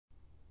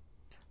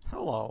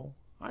Hello,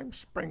 I'm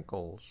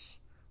Sprinkles.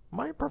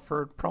 My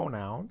preferred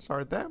pronouns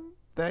are them,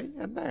 they,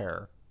 and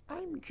their.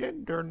 I'm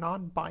gender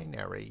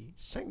non-binary,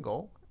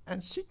 single,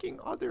 and seeking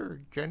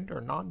other gender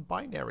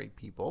non-binary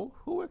people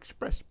who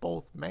express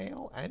both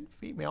male and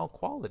female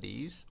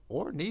qualities,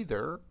 or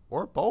neither,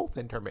 or both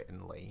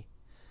intermittently.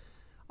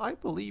 I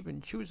believe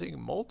in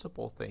choosing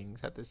multiple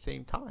things at the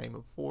same time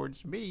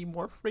affords me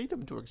more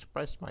freedom to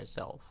express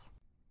myself.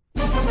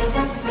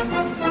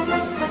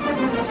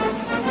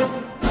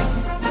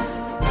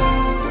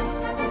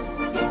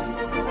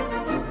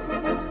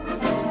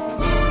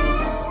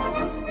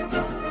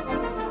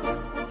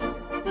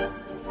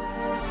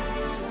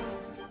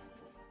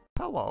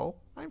 Hello,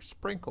 I'm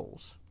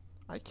Sprinkles.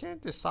 I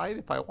can't decide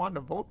if I want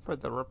to vote for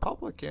the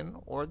Republican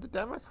or the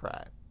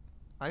Democrat.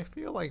 I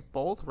feel like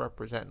both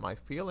represent my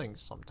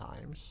feelings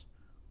sometimes.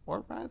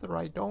 Or rather,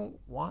 I don't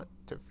want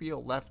to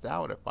feel left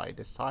out if I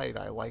decide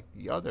I like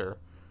the other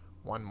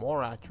one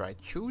more after I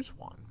choose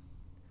one.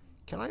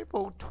 Can I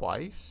vote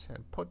twice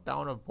and put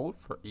down a vote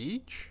for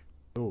each?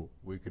 No,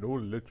 we can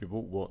only let you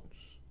vote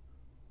once.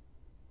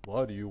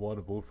 Why do you want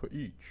to vote for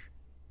each?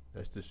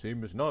 That's the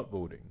same as not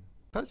voting.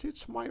 Because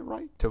it's my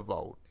right to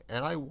vote,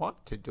 and I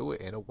want to do it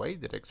in a way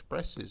that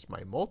expresses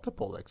my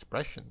multiple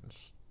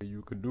expressions.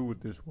 You can do it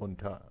this one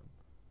time.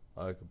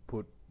 I can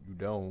put you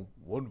down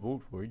one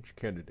vote for each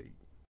candidate.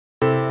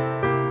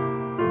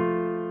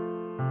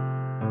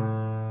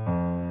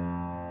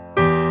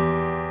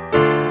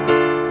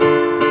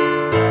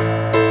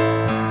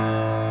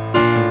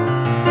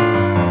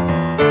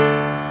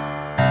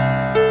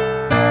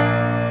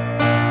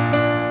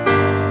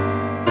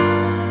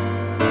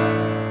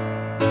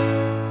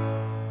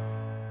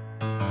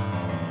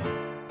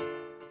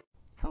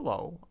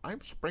 Hello,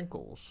 I'm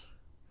Sprinkles.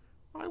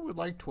 I would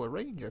like to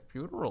arrange a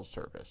funeral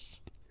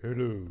service.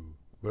 Hello,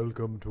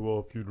 welcome to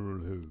our funeral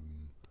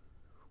home.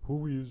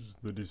 Who is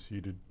the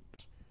decedent?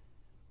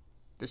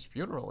 This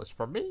funeral is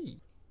for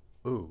me.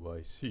 Oh,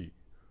 I see.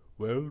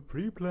 Well,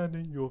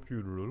 pre-planning your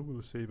funeral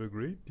will save a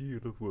great deal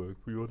of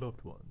work for your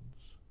loved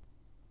ones.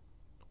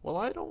 Well,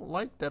 I don't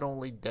like that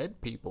only dead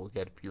people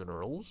get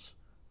funerals.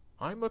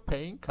 I'm a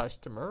paying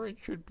customer and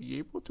should be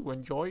able to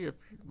enjoy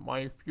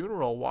my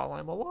funeral while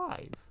I'm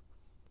alive.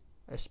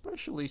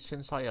 Especially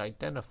since I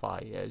identify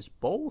as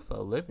both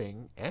a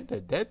living and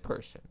a dead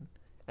person,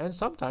 and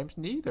sometimes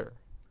neither.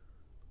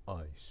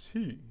 I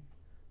see.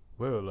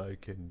 Well, I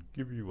can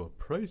give you a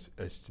price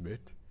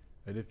estimate,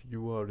 and if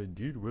you are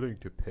indeed willing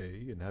to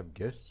pay and have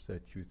guests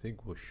that you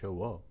think will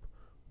show up,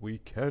 we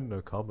can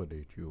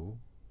accommodate you.